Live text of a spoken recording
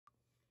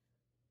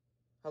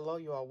Hello,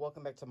 you all.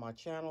 Welcome back to my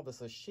channel. This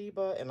is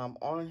Sheba, and I'm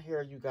on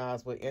here, you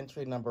guys, with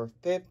entry number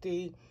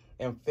 50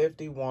 and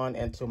 51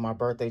 into my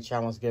birthday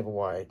challenge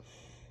giveaway.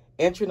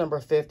 Entry number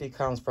 50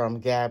 comes from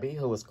Gabby,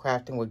 who is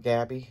Crafting with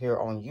Gabby here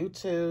on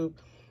YouTube.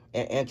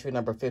 And entry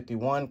number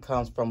 51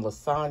 comes from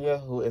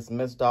LaSonya, who is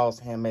Miss Doll's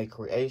Handmade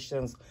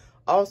Creations,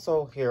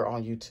 also here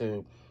on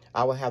YouTube.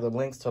 I will have the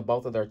links to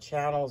both of their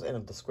channels in the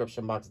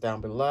description box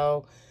down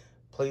below.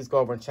 Please go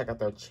over and check out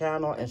their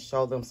channel and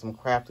show them some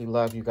crafty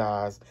love, you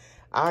guys.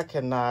 I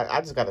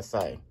just got to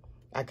say,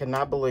 I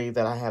cannot believe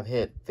that I have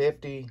hit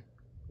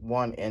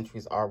 51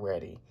 entries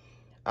already.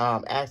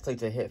 Actually,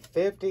 to hit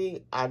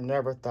 50, I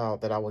never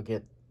thought that I would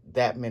get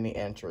that many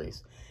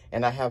entries.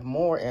 And I have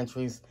more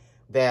entries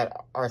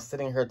that are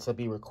sitting here to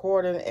be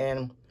recorded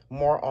and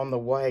more on the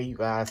way, you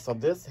guys. So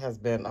this has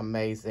been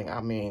amazing.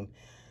 I mean,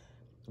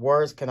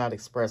 words cannot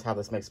express how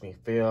this makes me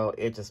feel.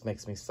 It just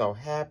makes me so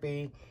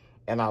happy.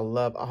 And I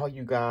love all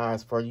you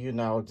guys for,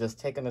 just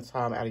taking the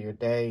time out of your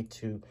day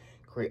to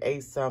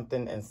create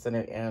something and send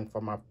it in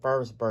for my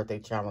first birthday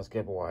challenge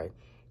giveaway.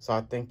 So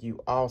I thank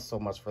you all so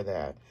much for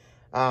that.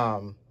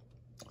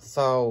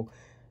 So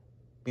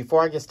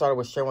before I get started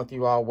with sharing with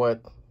you all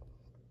what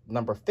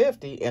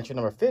entry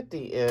number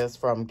 50 is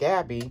from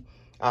Gabby,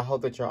 I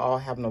hope that you're all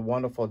having a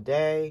wonderful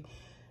day.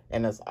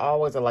 And as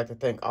always, I'd like to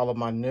thank all of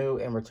my new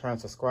and return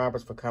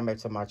subscribers for coming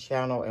back to my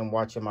channel and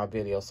watching my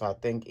videos. So I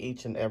thank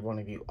each and every one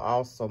of you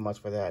all so much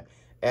for that,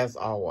 as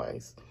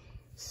always.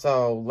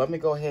 So let me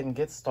go ahead and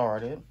get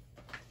started.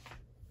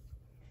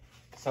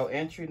 So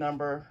entry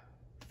number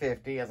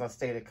 50, as I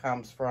stated,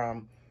 comes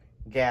from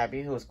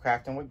Gabby, who is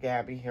Crafting with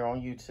Gabby here on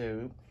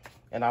YouTube.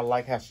 And I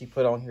like how she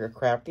put on here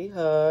crafty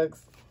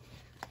hugs.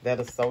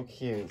 That is so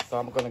cute. So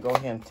I'm going to go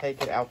ahead and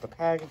take it out the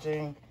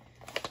packaging.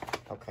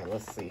 Okay,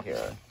 let's see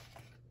here.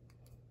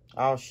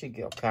 Oh, she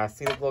go. Okay, I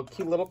see the little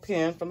cute little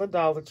pin from the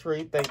Dollar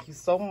Tree. Thank you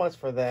so much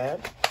for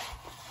that.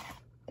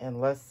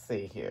 And let's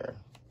see here.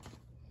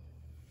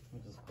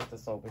 Let me just put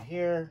this over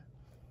here.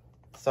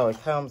 So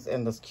it comes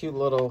in this cute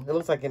little, it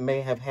looks like it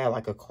may have had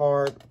like a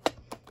card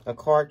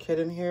kit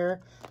in here,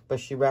 but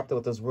she wrapped it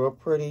with this real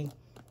pretty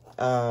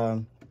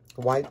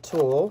white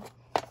tulle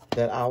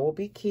that I will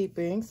be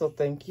keeping. So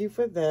thank you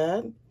for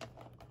that.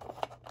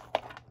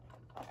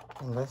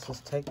 And let's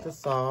just take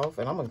this off,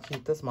 and I'm going to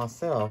keep this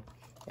myself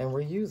and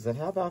reuse it.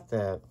 How about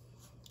that?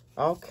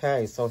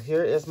 Okay, so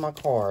here is my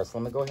card. So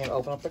let me go ahead and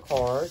open up the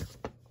card.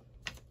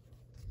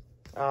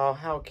 Oh,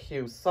 how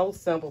cute. So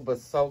simple, but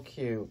so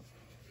cute.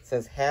 It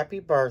says, happy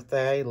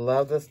birthday.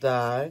 Love this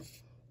die.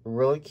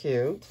 Really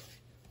cute.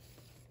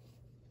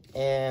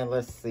 And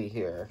let's see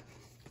here.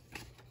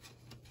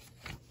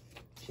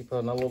 She put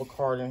another little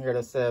card in here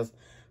that says,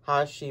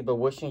 hi, Sheba.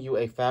 Wishing you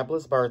a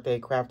fabulous birthday.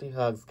 Crafty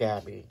hugs,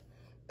 Gabby.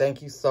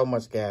 Thank you so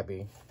much,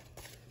 Gabby.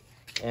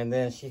 And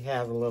then she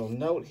has a little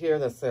note here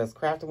that says,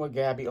 Crafting with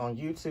Gabby on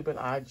YouTube and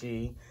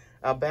IG.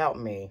 About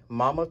me.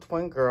 Mama of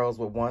twin girls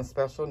with one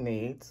special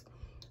needs.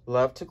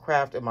 Love to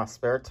craft in my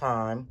spare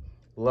time.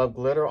 Love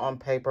glitter on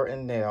paper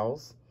and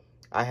nails.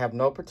 I have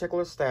no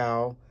particular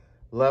style.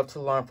 Love to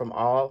learn from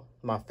all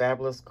my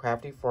fabulous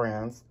crafty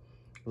friends.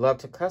 Love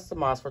to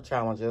customize for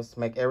challenges.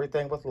 Make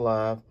everything with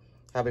love.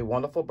 Have a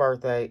wonderful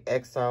birthday.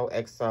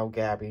 XOXO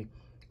Gabby.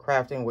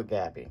 Crafting with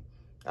Gabby.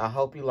 I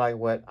hope you like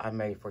what I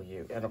made for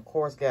you. And of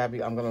course,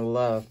 Gabby, I'm going to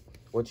love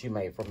what you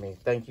made for me.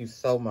 Thank you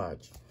so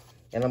much.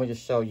 And let me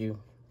just show you.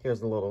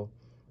 Here's a little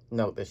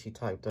note that she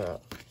typed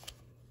up.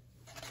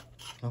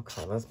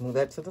 Okay, let's move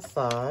that to the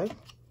side.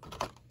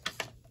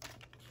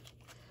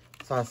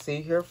 So I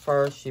see here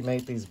first, she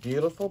made these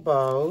beautiful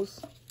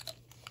bows.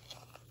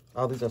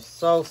 Oh, these are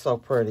so, so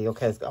pretty.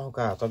 Okay, oh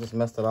gosh, I just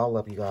messed it all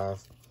up, you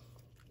guys.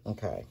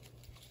 Okay.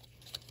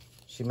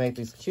 She made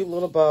these cute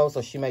little bows.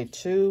 So she made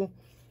two.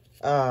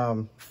 Let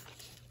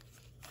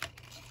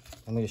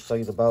me just show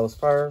you the bows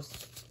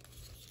first.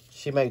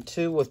 She made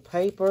two with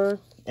paper,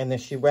 and then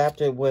she wrapped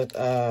it with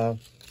the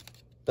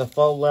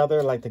faux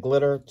leather, like the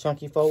glitter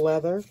chunky faux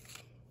leather.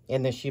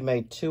 And then she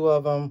made two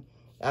of them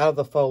out of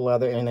the faux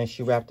leather, and then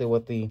she wrapped it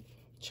with the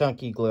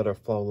chunky glitter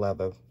faux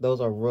leather. Those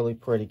are really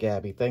pretty,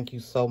 Gabby. Thank you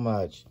so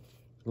much.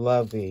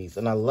 Love these.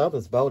 And I love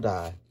this bow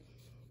die.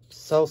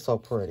 So, so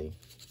pretty.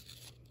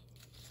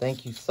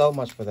 Thank you so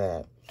much for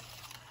that.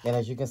 And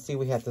as you can see,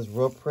 we have this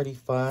real pretty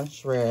fun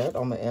shred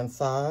on the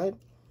inside.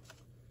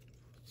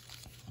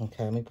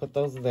 Okay, let me put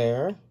those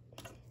there.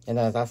 And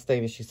as I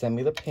stated, she sent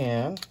me the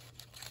pin.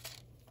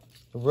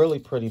 Really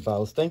pretty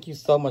bows. Thank you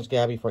so much,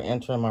 Gabby, for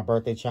entering my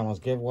birthday challenge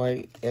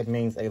giveaway. It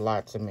means a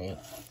lot to me.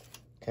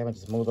 Okay, I'm going to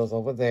just move those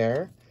over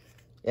there.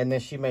 And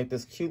then she made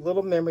this cute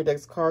little memory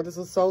dex card. This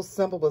is so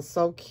simple, but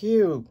so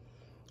cute.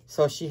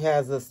 So she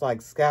has this,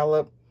 like,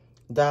 scallop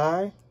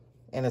die.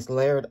 And it's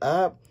layered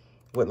up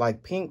with,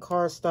 like, pink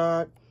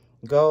cardstock,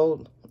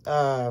 gold,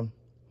 full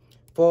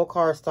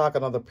cardstock,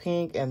 another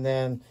pink, and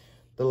then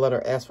the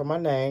letter S for my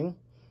name.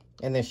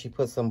 And then she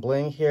put some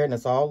bling here, and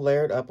it's all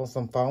layered up on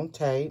some foam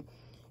tape.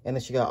 And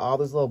then she got all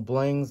these little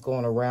blings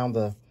going around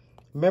the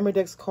memory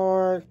dex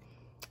card.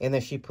 And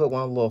then she put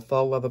one of the little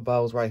faux leather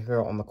bows right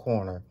here on the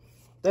corner.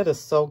 That is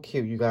so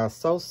cute, you guys.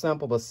 So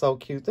simple, but so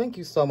cute. Thank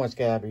you so much,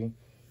 Gabby.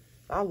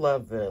 I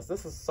love this.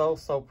 This is so,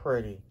 so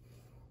pretty.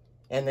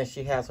 And then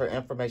she has her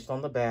information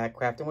on the back.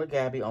 Crafting with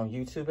Gabby on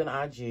YouTube and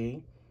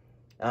IG.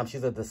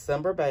 She's a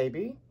December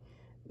baby.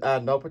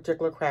 No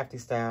particular crafty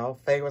style.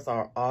 Favorites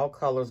are all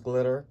colors,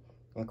 glitter,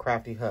 and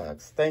crafty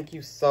hugs. Thank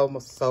you so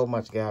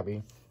much,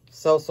 Gabby.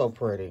 So, so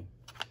pretty.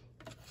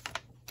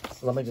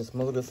 So let me just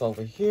move this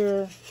over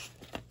here.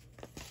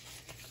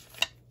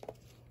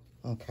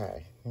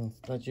 Okay.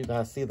 Let you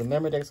guys see the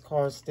Memory Days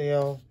card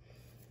still.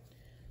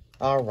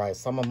 All right.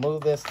 So I'm going to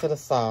move this to the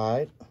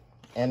side.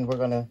 And we're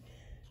going to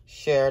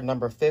share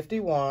number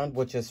 51,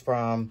 which is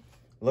from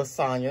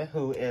LaSonya,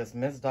 who is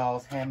Ms.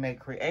 Doll's Handmade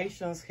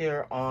Creations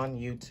here on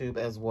YouTube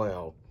as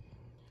well.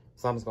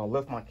 So I'm just going to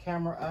lift my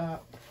camera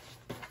up.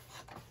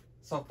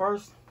 So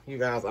first, you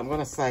guys, I'm going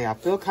to say I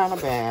feel kind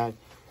of bad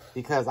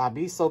because I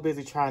be so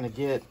busy trying to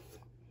get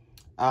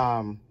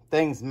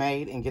things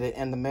made and get it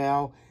in the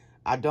mail.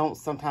 I don't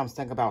sometimes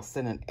think about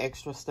sending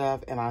extra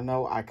stuff, and I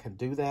know I could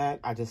do that.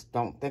 I just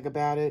don't think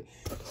about it.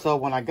 So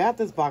when I got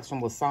this box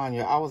from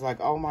LaSonya, I was like,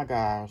 oh my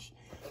gosh.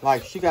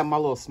 Like, she got my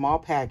little small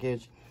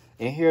package,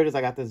 and here it is.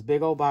 I got this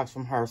big old box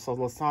from her. So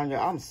LaSonya,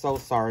 I'm so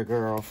sorry,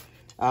 girl.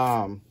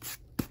 I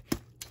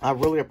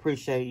really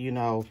appreciate, you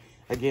know,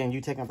 again,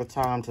 you taking the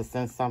time to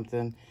send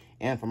something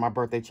in for my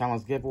birthday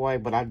challenge giveaway,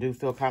 but I do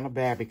feel kind of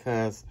bad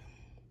because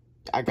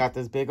I got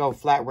this big old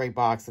flat rate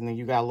box, and then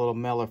you got a little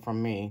mailer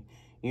from me.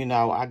 You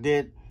know, I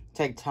did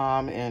take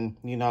time and,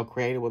 you know,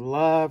 create it with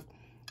love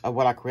of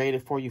what I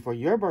created for you for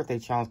your birthday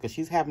challenge, because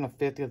she's having a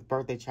 50th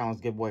birthday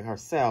challenge giveaway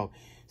herself.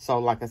 So,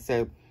 like I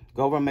said,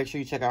 go over and make sure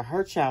you check out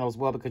her channel as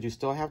well, because you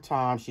still have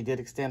time. She did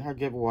extend her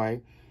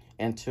giveaway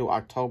into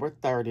October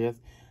 30th.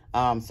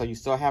 So you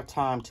still have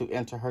time to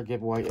enter her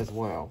giveaway as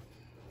well.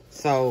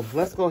 So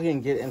let's go ahead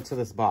and get into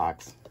this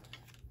box,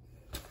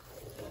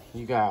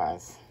 you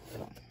guys.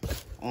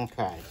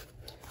 Okay.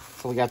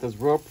 So we got this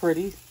real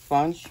pretty,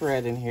 fun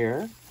shred in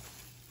here.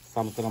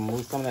 So I'm going to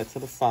move some of that to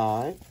the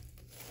side.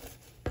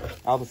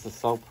 Oh, this is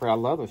so pretty. I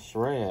love the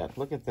shred.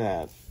 Look at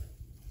that.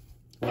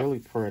 Really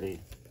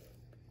pretty.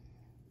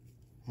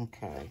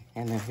 Okay.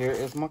 And then here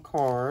is my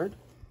card.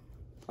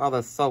 Oh,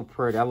 that's so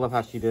pretty. I love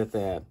how she did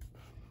that.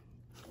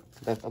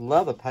 I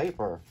love the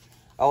paper.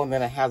 Oh, and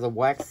then it has a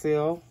wax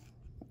seal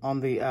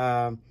on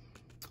the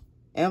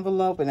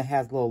envelope, and it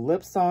has little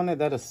lips on it.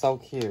 That is so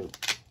cute.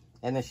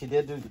 And then she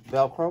did do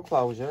Velcro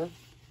closure.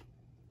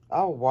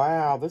 Oh,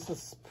 wow. This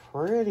is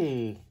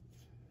pretty.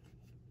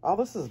 Oh,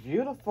 this is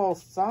beautiful.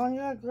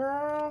 Sonya,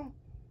 girl.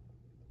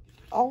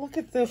 Oh, look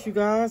at this, you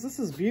guys. This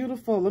is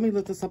beautiful. Let me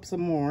lift this up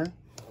some more.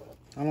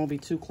 I won't be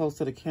too close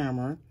to the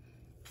camera.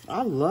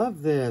 I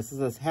love this. It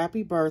says,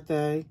 happy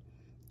birthday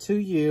to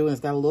you. And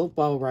it's got a little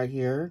bow right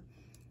here.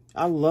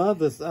 I love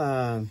this,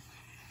 like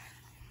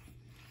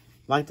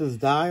this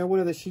die or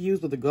whatever that she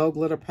used with the gold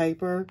glitter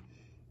paper.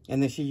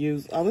 And then she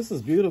used, oh, this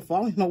is beautiful. I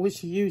don't even know what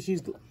she used.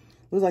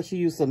 Looks like she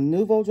used some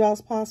Nouveau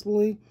Drops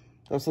possibly,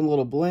 or some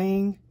little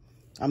bling.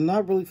 I'm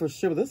not really for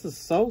sure, but this is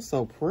so,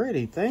 so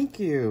pretty. Thank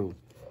you.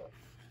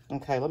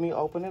 Okay, let me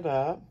open it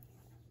up.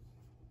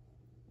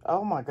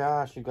 Oh my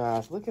gosh, you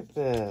guys, look at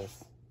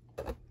this.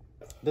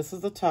 This is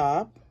the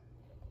top.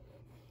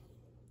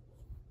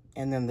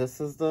 And then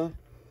this is the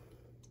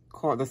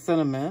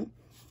sentiment.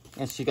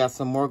 And she got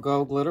some more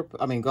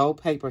gold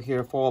paper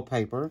here, foil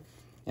paper.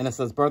 And it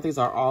says, birthdays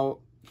are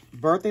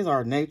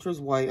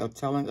nature's way of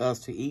telling us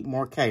to eat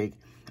more cake.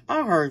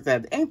 I heard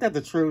that. Ain't that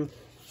the truth?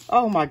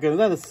 Oh my goodness,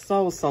 that is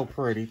so, so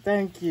pretty.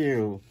 Thank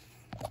you.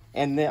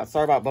 And then,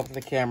 sorry about bumping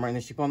the camera. And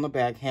then she put on the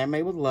back,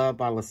 Handmade with Love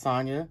by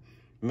LaSonya,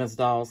 Ms.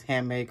 Doll's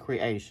Handmade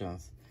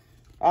Creations.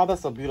 Oh,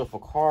 that's a beautiful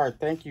card.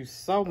 Thank you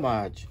so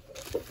much.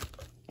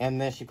 And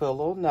then she put a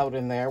little note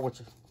in there,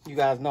 which you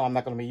guys know I'm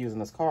not going to be using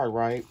this card,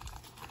 right?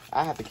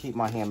 I have to keep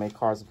my handmade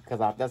cards because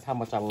that's how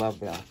much I love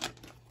them.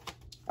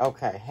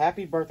 Okay,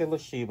 happy birthday,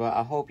 LaShiba.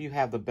 I hope you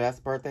have the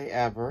best birthday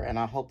ever, and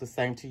I hope the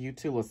same to you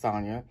too,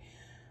 LaSonya.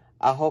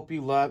 I hope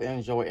you love and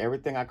enjoy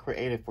everything I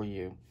created for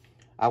you.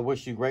 I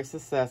wish you great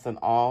success in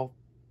all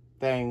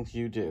things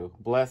you do.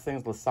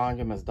 Blessings,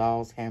 LaSonya, Ms.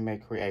 Doll's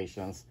Handmade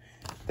Creations.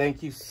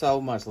 Thank you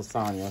so much,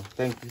 LaSonya.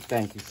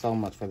 Thank you so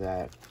much for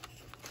that.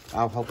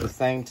 I hope the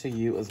same to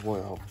you as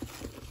well.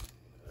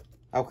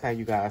 Okay,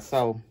 you guys,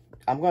 so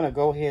I'm going to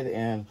go ahead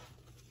and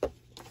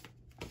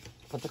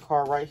put the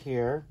card right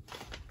here.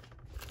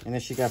 And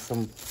then she got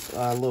some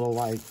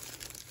little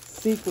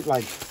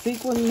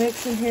sequin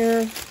mix in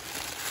here.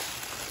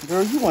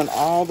 Girl, you went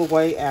all the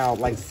way out.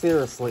 Like,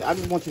 seriously. I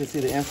just want you to see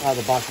the inside of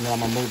the box, and then I'm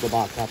going to move the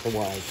box out the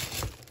way.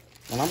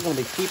 And I'm going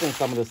to be keeping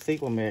some of the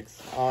sequin mix.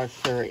 Oh, I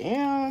sure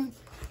am.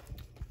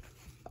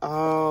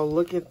 Oh,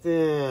 look at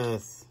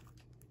this.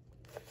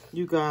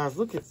 You guys,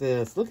 look at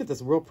this. Look at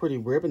this real pretty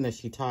ribbon that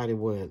she tied it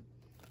with.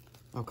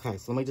 Okay,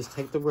 so let me just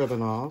take the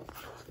ribbon off.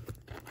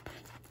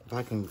 If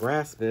I can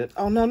grasp it.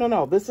 Oh,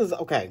 no. This is,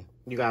 okay.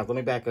 You guys, let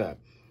me back up.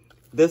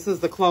 This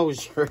is the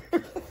closure.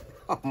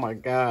 Oh, my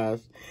gosh.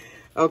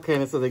 Okay,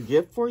 and it says a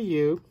gift for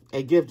you.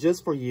 A gift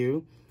just for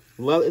you.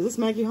 Love. Is this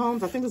Maggie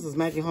Holmes? I think this is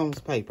Maggie Holmes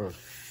paper.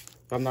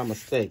 if I'm not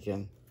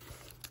mistaken.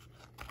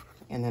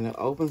 And then it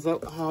opens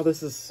up. Oh,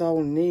 this is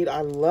so neat. I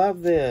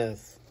love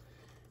this.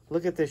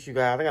 Look at this, you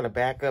guys. I got to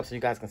back up so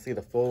you guys can see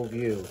the full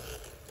view.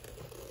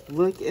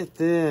 Look at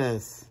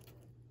this.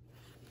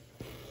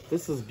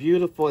 This is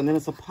beautiful. And then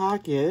it's a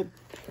pocket.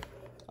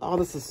 Oh,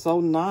 this is so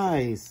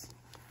nice.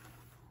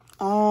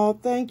 Oh,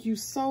 thank you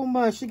so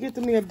much. She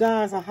gifted me a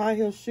die. It's a high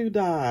heel shoe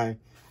die.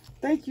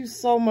 Thank you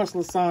so much,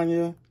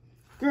 LaSonya.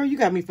 Girl, you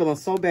got me feeling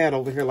so bad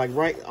over here. Like,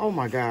 right? Oh,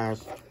 my gosh.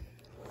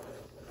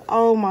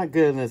 Oh, my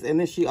goodness. And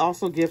then she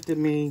also gifted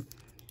me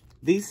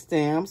these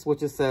stamps,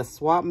 which it says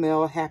swap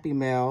mail, happy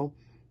mail,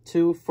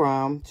 to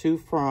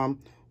from,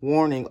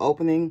 warning,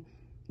 opening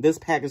this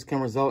package can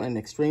result in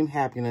extreme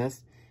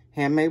happiness,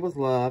 handmade with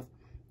love.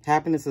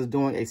 Happiness is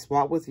doing a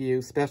swap with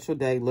you, special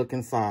day, look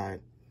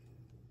inside.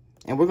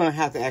 And we're going to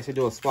have to actually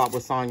do a swap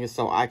with Sonya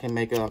so I can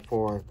make up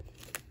for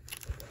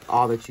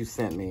all that you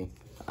sent me.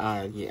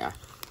 Yeah.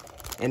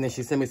 And then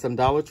she sent me some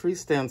Dollar Tree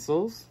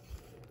stencils.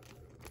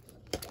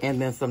 And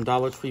then some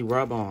Dollar Tree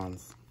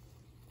rub-ons.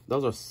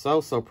 Those are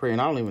so, so pretty.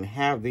 And I don't even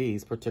have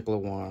these particular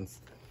ones.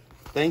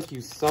 Thank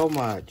you so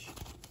much.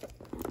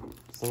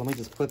 So let me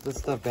just put this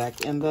stuff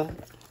back in the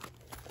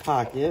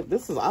pocket.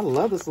 I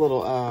love this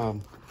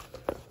little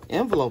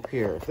envelope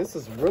here. This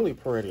is really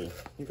pretty.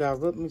 You guys,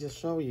 let me just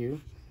show you.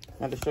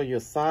 I have to show you a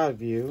side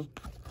view.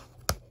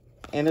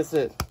 And is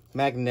it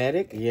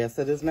magnetic? Yes,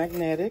 it is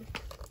magnetic.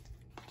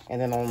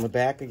 And then on the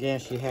back again,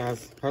 she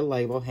has her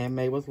label,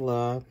 Handmade with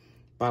Love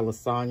by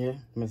LaSonya,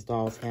 Miss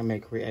Doll's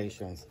Handmade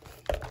Creations.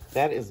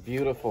 That is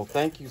beautiful.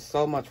 Thank you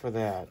so much for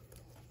that.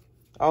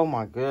 Oh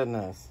my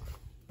goodness.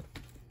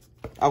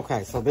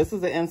 Okay, so this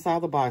is the inside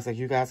of the box, as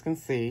you guys can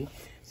see.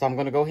 So I'm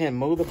going to go ahead and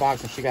move the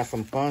box, and she got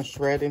some fun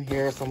shred in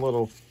here, some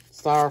little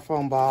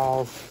styrofoam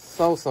balls.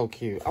 So, so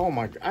cute. Oh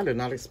my, I did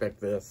not expect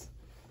this.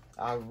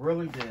 I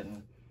really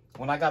didn't.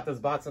 When I got this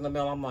box in the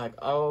mail, I'm like,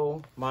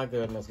 oh my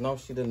goodness. No,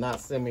 she did not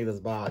send me this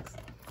box.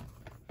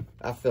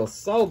 I feel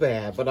so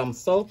bad, but I'm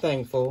so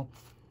thankful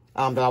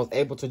that I was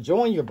able to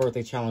join your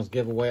birthday challenge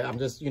giveaway. I'm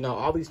just, you know,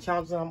 all these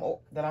challenges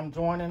that I'm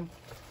joining,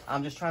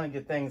 I'm just trying to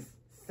get things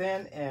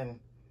sent and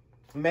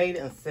made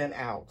and sent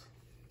out.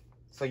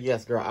 So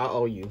yes, girl, I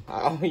owe you.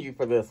 I owe you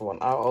for this one.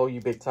 I owe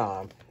you big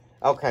time.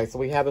 Okay, so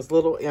we have this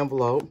little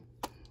envelope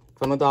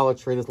from the Dollar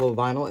Tree, this little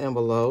vinyl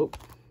envelope.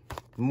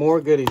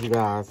 More goodies, you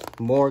guys.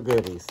 More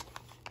goodies.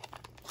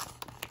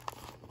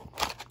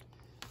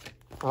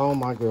 Oh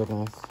my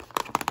goodness.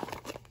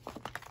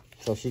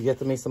 So she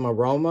gifted me some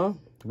aroma,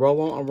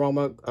 roll-on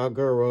aroma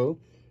guru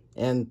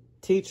and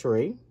tea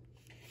tree.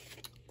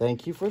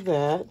 Thank you for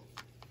that.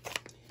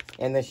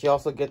 And then she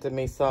also gifted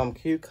me some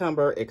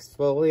cucumber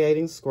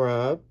exfoliating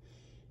scrub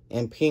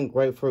and pink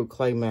grapefruit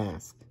clay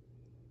mask.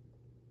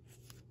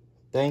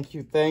 Thank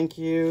you, thank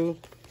you.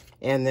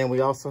 And then we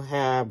also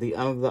have the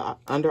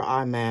under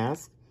eye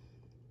mask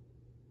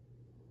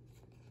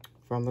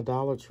from the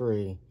Dollar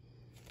Tree.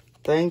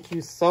 Thank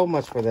you so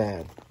much for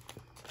that.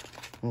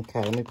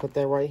 Okay, let me put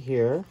that right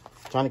here.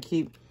 Trying to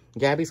keep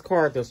Gabby's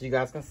card there so you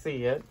guys can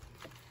see it.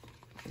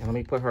 And let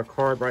me put her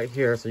card right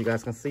here so you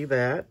guys can see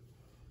that.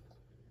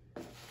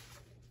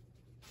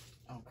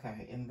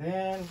 Okay, and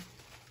then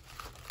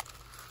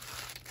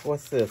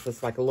what's this?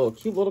 It's like a little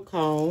cute little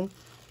cone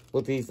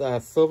with these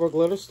silver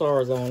glitter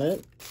stars on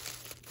it.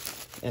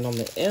 And on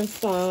the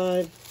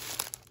inside,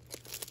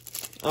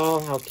 oh,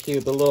 how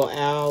cute. The little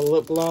owl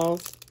lip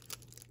gloss.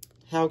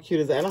 How cute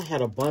is that? And I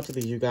had a bunch of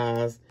these, you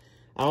guys.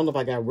 I don't know if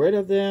I got rid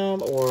of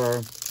them or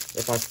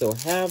if I still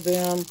have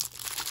them.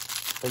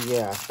 But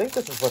yeah, I think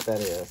this is what that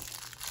is.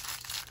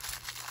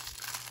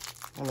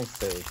 Let me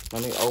see.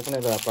 Let me open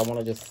it up. I want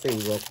to just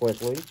see real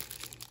quickly.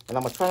 And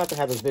I'm going to try not to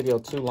have this video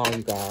too long,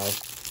 you guys.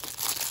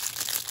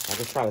 I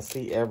just try to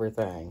see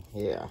everything.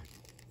 Yeah.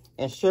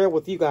 And share it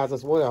with you guys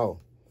as well.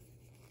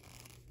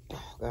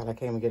 Oh, God, I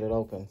can't even get it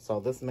open. So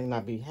this may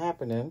not be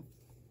happening.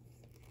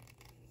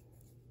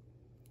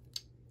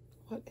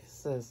 What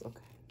is this?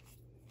 Okay.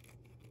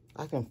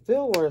 I can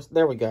feel where it's...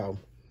 There we go.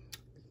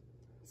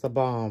 It's a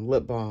balm.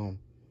 Lip balm.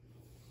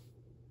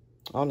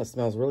 Oh, and it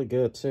smells really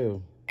good,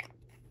 too.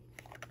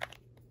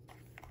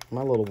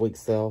 My little weak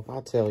self,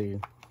 I'll tell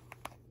you.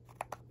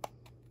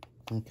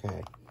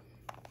 Okay.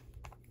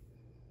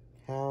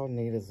 How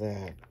neat is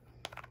that?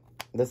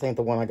 This ain't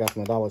the one I got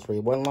from the Dollar Tree.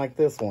 It wasn't like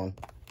this one.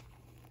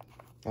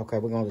 Okay,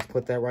 we're going to just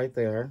put that right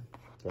there.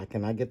 So I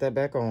cannot get that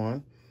back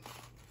on.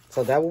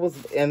 So that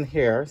was in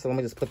here. So let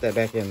me just put that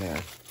back in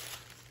there.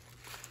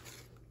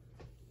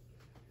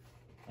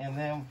 And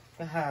then,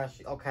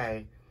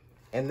 okay.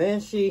 And then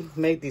she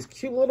made these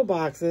cute little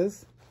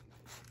boxes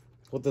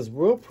with this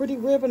real pretty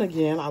ribbon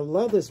again. I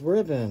love this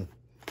ribbon.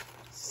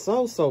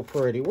 So, so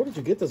pretty. Where did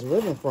you get this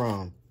ribbon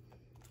from?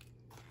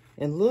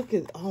 And look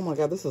at, oh my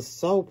God, this is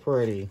so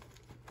pretty.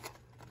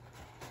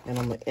 And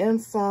on the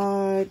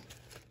inside,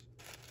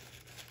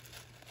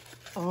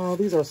 oh,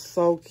 these are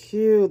so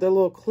cute. They're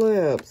little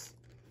clips.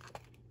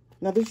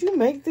 Now, did you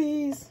make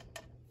these?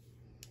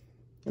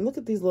 And look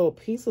at these little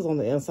pieces on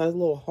the inside,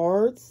 little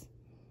hearts.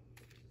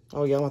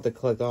 Oh, yeah, I'm going to have to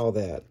collect all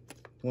that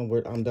when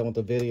I'm done with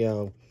the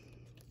video.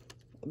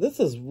 This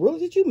is really,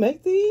 did you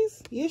make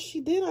these? Yes,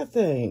 she did, I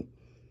think.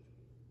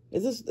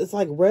 It's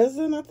like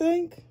resin, I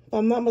think, if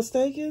I'm not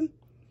mistaken.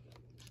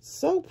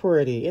 So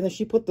pretty. And then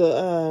she put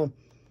the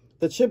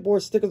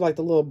chipboard stickers, like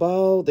the little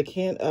bow, the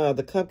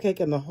cupcake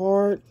and the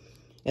heart.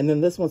 And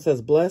then this one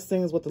says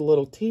blessings with the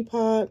little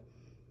teapot.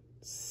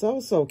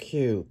 So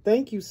cute.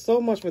 Thank you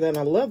so much for that. And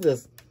I love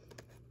this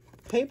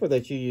paper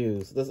that you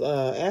use, this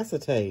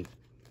acetate.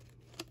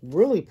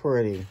 Really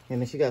pretty.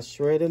 And then she got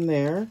shred in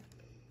there.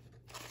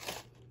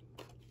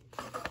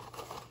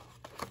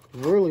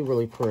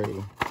 Really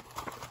pretty.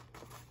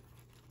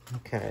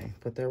 Okay,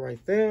 put that right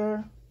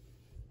there.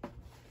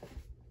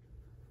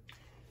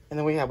 And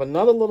then we have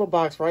another little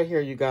box right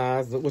here, you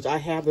guys, which I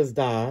have this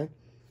die.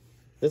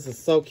 This is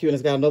so cute. And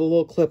it's got another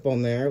little clip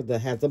on there that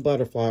has a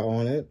butterfly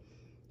on it.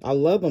 I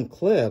love them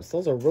clips.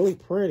 Those are really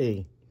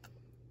pretty.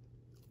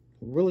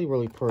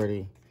 Really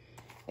pretty.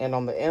 And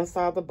on the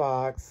inside of the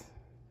box,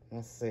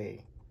 let's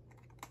see.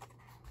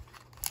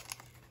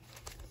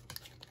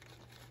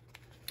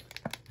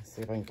 Let's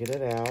see if I can get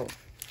it out.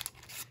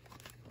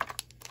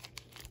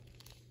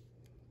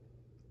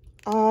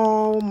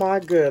 Oh my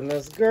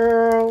goodness,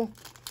 girl.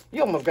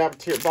 You almost brought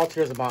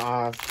tears in my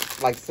eyes.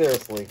 Like,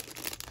 seriously.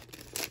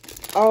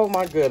 Oh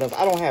my goodness.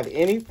 I don't have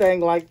anything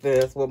like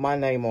this with my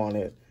name on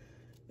it.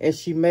 And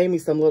she made me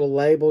some little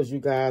labels, you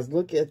guys.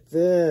 Look at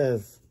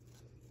this.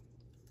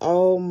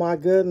 Oh my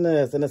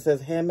goodness. And it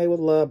says, handmade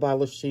with love by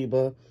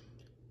LaShiba.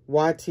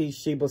 YT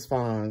Sheba's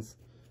Finds.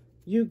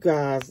 You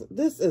guys,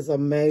 this is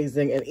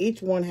amazing. And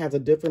each one has a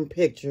different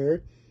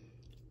picture.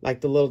 Like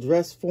the little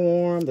dress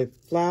form, the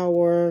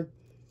flower.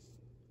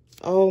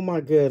 Oh my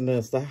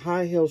goodness. The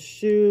high heel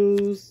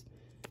shoes.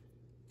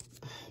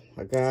 Oh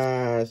my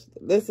gosh.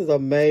 This is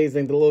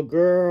amazing. The little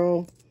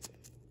girl.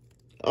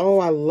 Oh,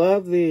 I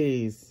love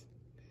these.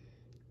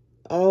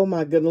 Oh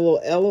my goodness,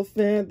 little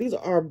elephant. These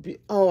are,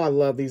 oh, I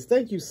love these.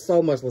 Thank you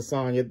so much,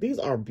 LaSonya. These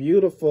are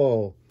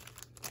beautiful.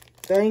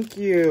 Thank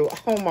you.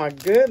 Oh my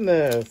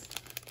goodness.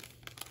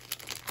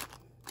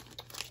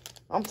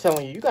 I'm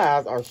telling you, you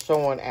guys are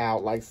showing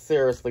out, like,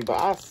 seriously, but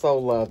I so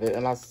love it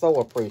and I so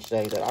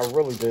appreciate it. I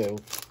really do.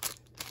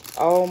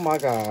 Oh my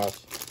gosh.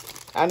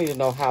 I need to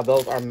know how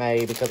those are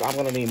made because I'm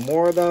going to need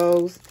more of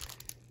those.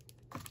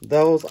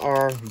 Those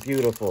are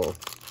beautiful.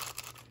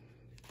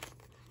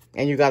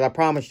 And you guys, I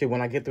promise you,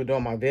 when I get through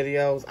doing my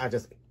videos, I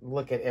just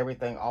look at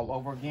everything all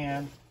over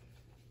again.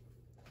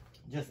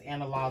 Just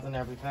analyzing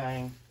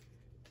everything.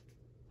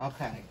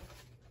 Okay.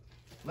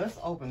 Let's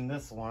open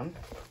this one.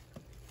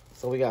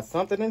 So we got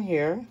something in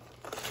here.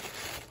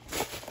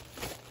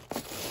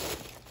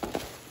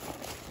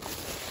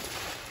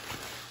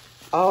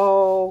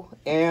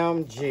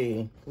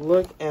 OMG.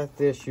 Look at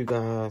this, you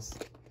guys.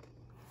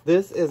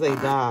 This is a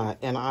die,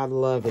 and I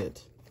love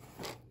it.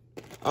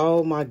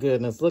 Oh my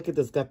goodness, look at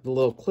this. Got the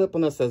little clip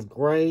on it that says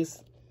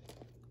Grace.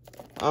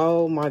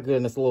 Oh my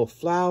goodness, a little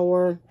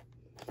flower.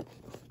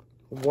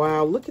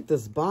 Wow, look at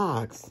this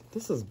box.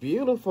 This is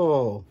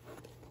beautiful.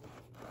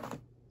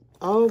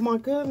 Oh my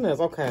goodness.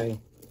 Okay,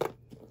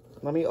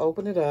 let me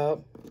open it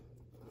up.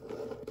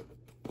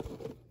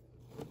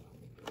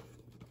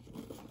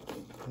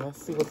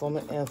 Let's see what's on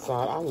the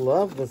inside. I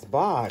love this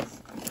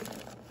box.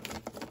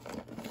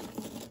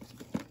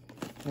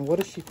 And what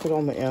does she put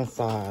on the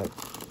inside?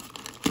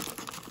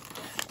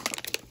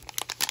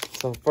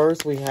 So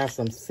first we have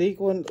some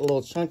sequin,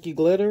 little chunky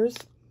glitters.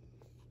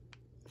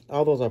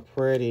 Oh, those are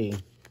pretty.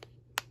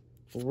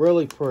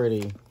 Really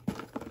pretty.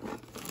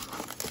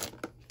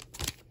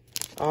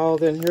 Oh,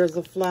 then here's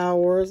the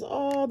flowers.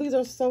 Oh, these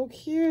are so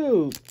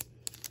cute.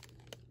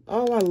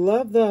 Oh, I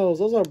love those.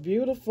 Those are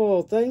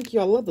beautiful. Thank you.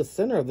 I love the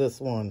center of this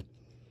one.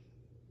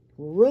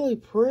 Really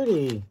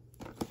pretty.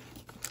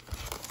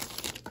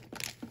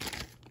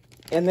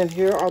 And then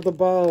here are the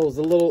bows,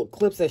 the little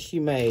clips that she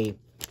made.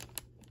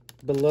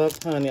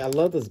 Beloved honey, I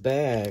love this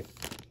bag.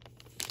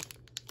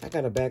 I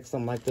got a bag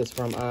something like this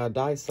from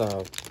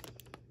Daiso.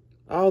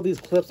 Oh, these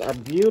clips are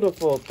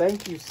beautiful.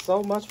 Thank you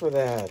so much for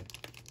that.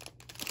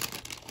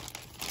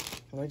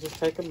 Let me just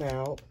take them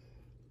out.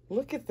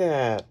 Look at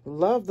that.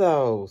 Love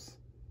those.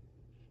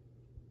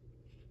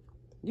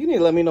 You need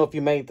to let me know if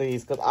you made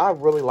these because I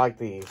really like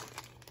these.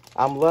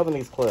 I'm loving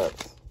these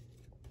clips.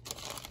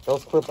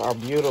 Those clips are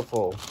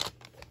beautiful.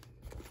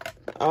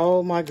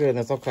 Oh my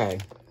goodness. Okay,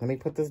 let me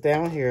put this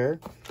down here.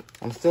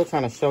 I'm still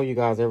trying to show you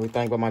guys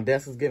everything, but my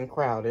desk is getting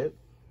crowded.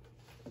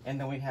 And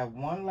then we have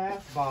one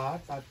last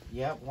box.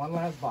 Yep, one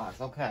last box.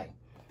 Okay.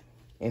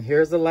 And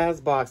here's the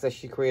last box that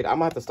she created. I'm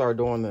going to have to start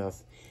doing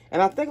this.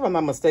 And I think if I'm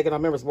not mistaken, I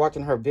remember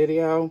watching her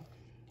video.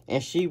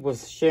 And she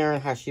was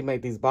sharing how she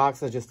made these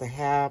boxes just to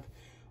have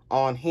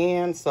on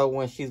hand. So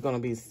when she's going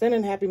to be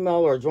sending Happy Mail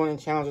or joining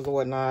challenges or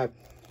whatnot,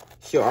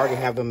 she'll already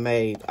have them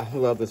made. I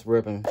love this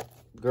ribbon.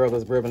 Girl,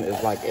 this ribbon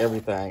is like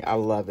everything. I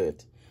love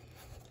it.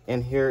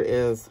 And here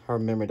is her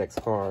memory dex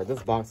card.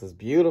 This box is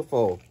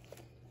beautiful.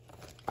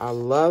 I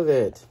love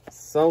it.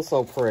 So,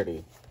 so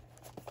pretty.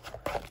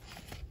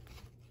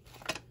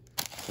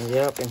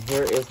 Yep, and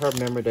here is her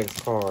memory dex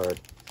card.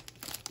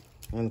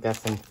 And got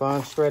some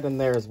fun shred in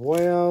there as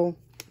well.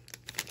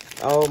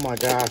 Oh my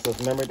gosh,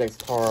 this Memory Dex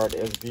card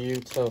is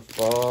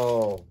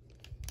beautiful.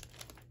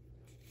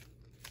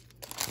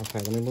 Okay,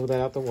 let me move that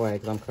out the way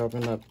because I'm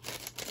covering up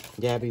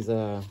Gabby's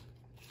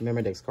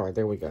Memory Dex card.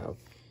 There we go.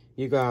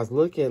 You guys,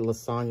 look at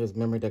LaSonya's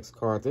Memory Dex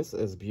card. This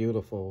is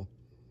beautiful.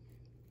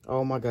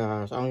 Oh my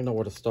gosh, I don't even know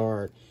where to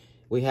start.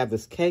 We have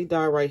this cake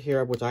die right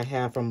here, which I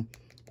have from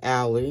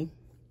Allie,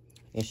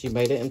 and she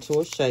made it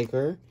into a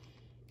shaker.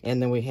 And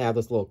then we have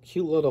this little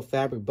cute little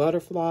fabric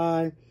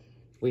butterfly.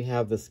 We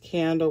have this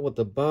candle with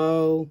the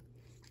bow.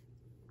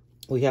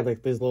 We have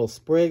like these little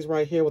sprigs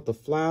right here with the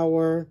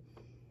flower.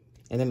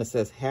 And then it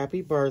says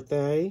happy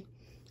birthday.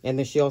 And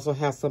then she also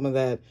has some of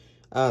that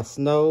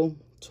snow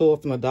tool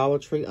from the Dollar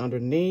Tree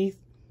underneath.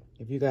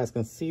 If you guys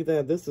can see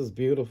that, this is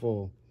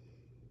beautiful.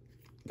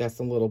 Got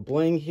some little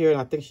bling here, and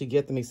I think she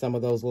gifted me some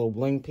of those little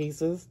bling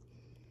pieces.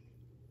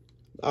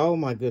 Oh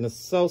my goodness,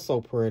 so,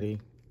 so pretty.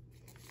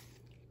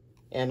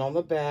 And on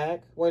the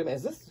back, wait a minute,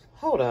 is this,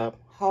 hold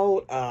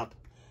up.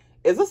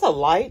 Is this a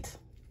light?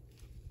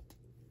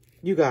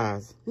 You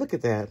guys, look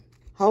at that.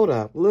 Hold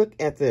up, look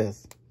at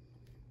this.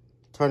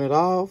 Turn it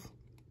off,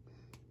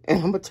 and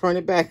I'm gonna turn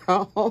it back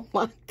on. Oh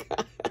my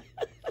God.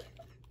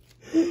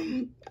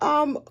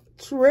 I'm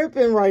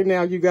tripping right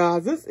now, you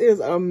guys. This is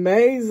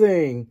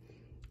amazing.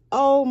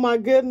 Oh my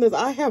goodness,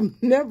 I have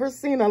never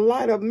seen a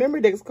light up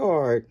Memory Dex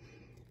card.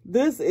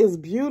 This is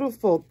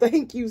beautiful.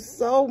 Thank you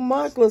so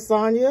much,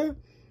 LaSonya.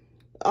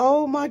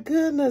 Oh my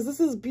goodness, this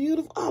is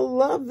beautiful. I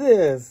love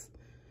this.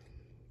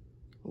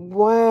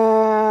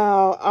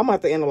 Wow. I'm going to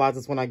have to analyze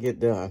this when I get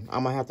done.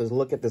 I'm going to have to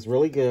look at this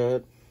really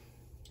good.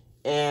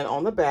 And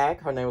on the back,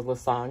 her name is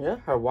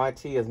LaSonya. Her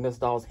YT is Miss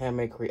Doll's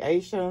Handmade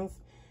Creations.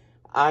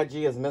 IG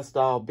is Miss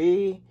Doll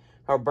B.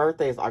 Her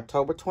birthday is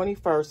October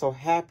 21st, so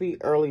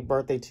happy early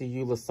birthday to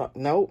you, LaSonya.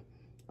 Nope,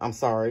 I'm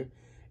sorry.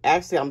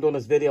 Actually, I'm doing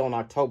this video on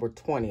October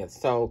 20th,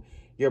 so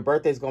your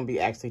birthday is going to be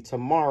actually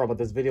tomorrow, but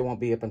this video won't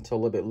be up until a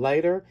little bit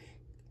later.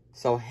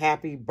 So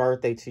happy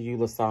birthday to you,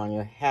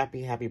 LaSonya.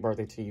 Happy, happy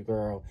birthday to you,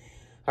 girl.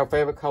 Her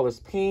favorite color is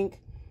pink.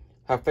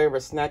 Her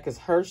favorite snack is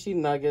Hershey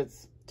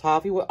Nuggets,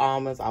 toffee with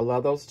almonds. I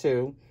love those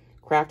too.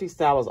 Crafty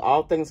style is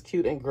all things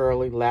cute and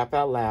girly, laugh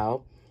out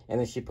loud. And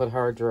then she put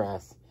her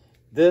address.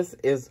 This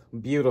is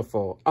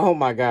beautiful. Oh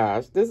my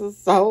gosh, this is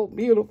so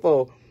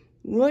beautiful.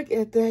 Look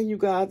at that, you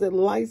guys. It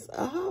lights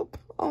up.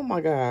 Oh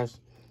my gosh.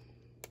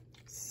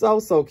 So,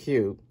 so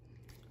cute.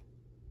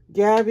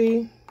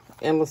 Gabby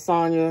and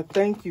LaSonya,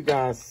 thank you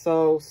guys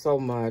so, so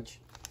much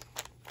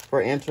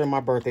for entering my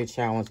birthday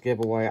challenge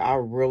giveaway. I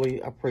really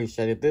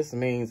appreciate it. This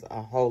means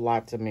a whole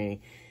lot to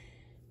me.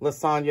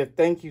 LaSonya,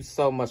 thank you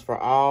so much for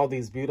all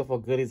these beautiful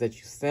goodies that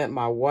you sent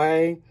my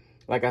way.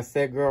 Like I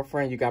said,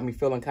 girlfriend, you got me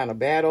feeling kind of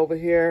bad over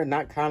here.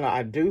 Not kind of,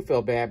 I do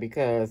feel bad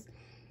because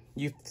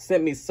you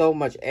sent me so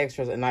much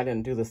extras and I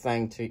didn't do the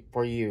same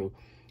for you.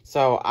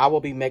 So I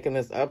will be making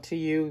this up to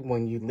you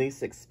when you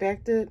least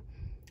expect it,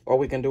 or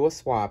we can do a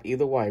swap,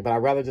 either way. But I'd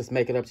rather just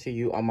make it up to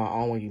you on my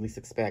own when you least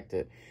expect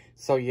it.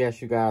 So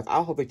yes, you guys,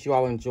 I hope that you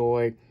all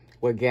enjoyed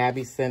what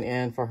Gabby sent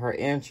in for her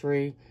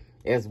entry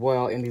as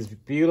well, in these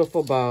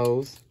beautiful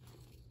bows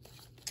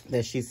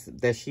that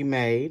she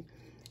made.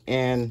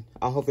 And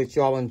I hope that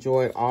you all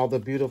enjoyed all the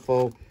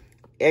beautiful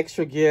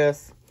extra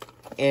gifts.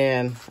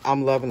 And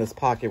I'm loving this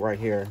pocket right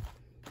here.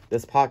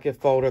 This pocket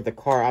folder, the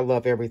card, I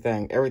love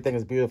everything. Everything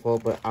is beautiful,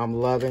 but I'm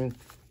loving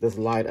this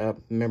light up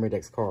Memory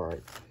Dex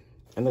card.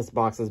 And this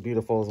box is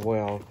beautiful as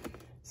well.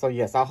 So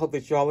yes, I hope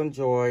that you all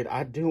enjoyed.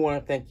 I do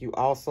want to thank you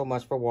all so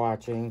much for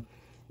watching.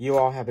 You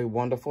all have a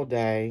wonderful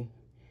day.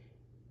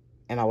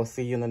 And I will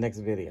see you in the next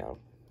video.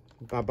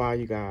 Bye-bye,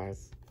 you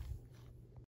guys.